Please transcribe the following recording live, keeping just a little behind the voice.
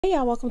Hey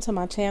y'all, welcome to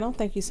my channel.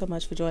 Thank you so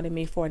much for joining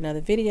me for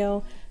another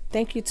video.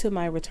 Thank you to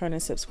my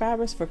returning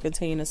subscribers for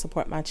continuing to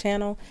support my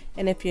channel.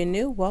 And if you're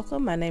new,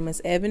 welcome. My name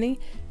is Ebony,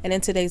 and in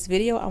today's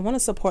video I want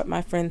to support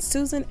my friend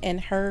Susan and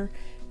her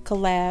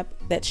collab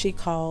that she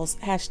calls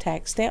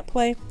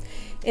 #StampPlay.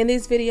 In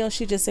these videos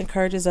she just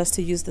encourages us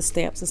to use the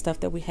stamps and stuff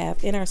that we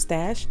have in our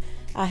stash.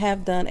 I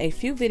have done a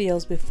few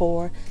videos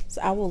before,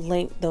 so I will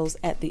link those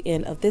at the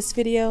end of this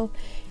video.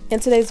 In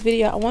today's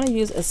video, I want to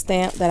use a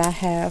stamp that I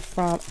have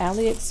from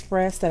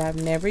AliExpress that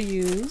I've never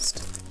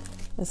used.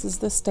 This is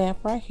the stamp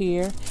right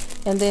here.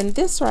 And then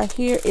this right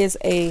here is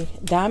a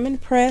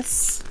diamond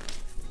press.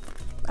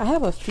 I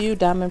have a few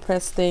diamond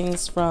press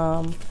things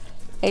from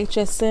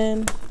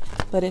HSN,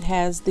 but it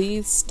has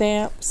these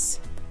stamps.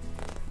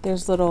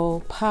 There's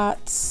little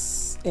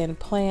pots and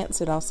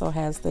plants. It also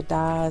has the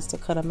dies to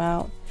cut them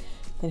out.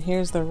 And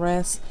here's the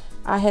rest.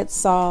 I had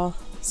saw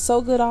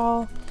So Good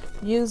All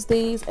use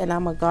these, and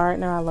I'm a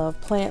gardener. I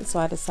love plants, so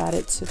I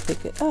decided to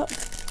pick it up,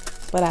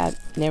 but I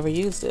never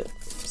used it.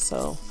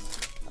 So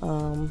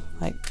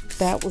like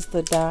that was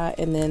the die,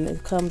 and then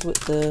it comes with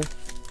the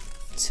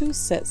 2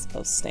 sets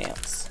of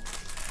stamps.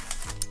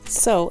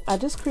 So I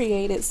just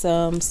created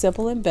some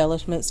simple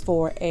embellishments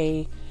for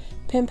a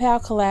pen pal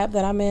collab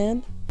that I'm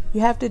in. You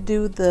have to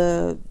do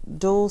the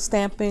dual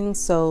stamping,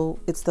 so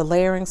it's the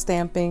layering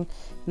stamping,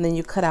 and then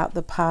you cut out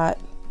the pot.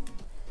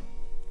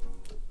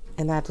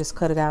 And I just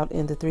cut it out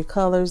into 3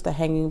 colors, the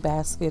hanging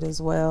basket as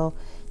well.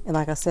 And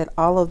like I said,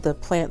 all of the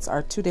plants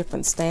are 2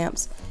 different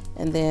stamps.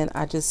 And then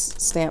I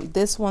just stamped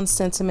this one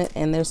sentiment,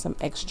 and there's some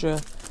extra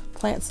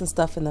plants and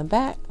stuff in the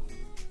back.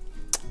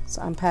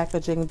 So I'm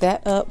packaging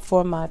that up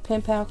for my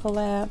pen pal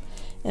collab.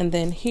 And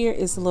then here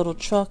is the little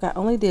truck. I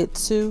only did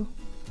 2.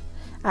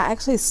 I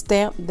actually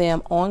stamped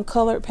them on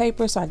colored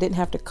paper, so I didn't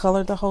have to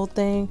color the whole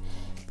thing.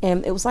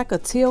 And it was like a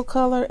teal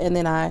color, and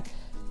then I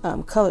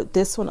colored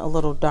this one a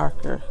little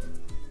darker.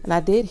 And I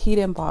did heat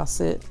emboss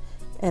it,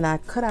 and I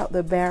cut out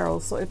the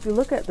barrels. So if you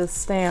look at the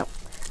stamp,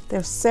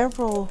 there's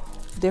several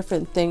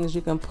different things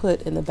you can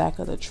put in the back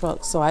of the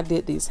truck. So I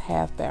did these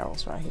half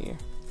barrels right here.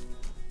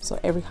 So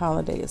every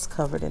holiday is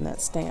covered in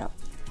that stamp.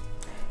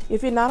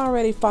 If you're not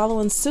already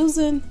following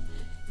Susan,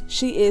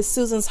 she is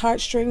Susan's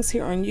Heartstrings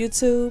here on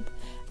YouTube.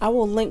 I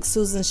will link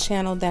Susan's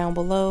channel down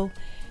below.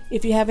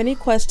 If you have any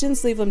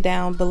questions, leave them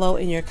down below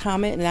in your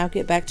comment, and I'll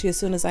get back to you as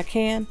soon as I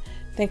can.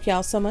 Thank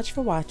y'all so much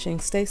for watching.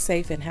 Stay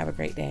safe and have a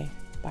great day.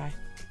 Bye.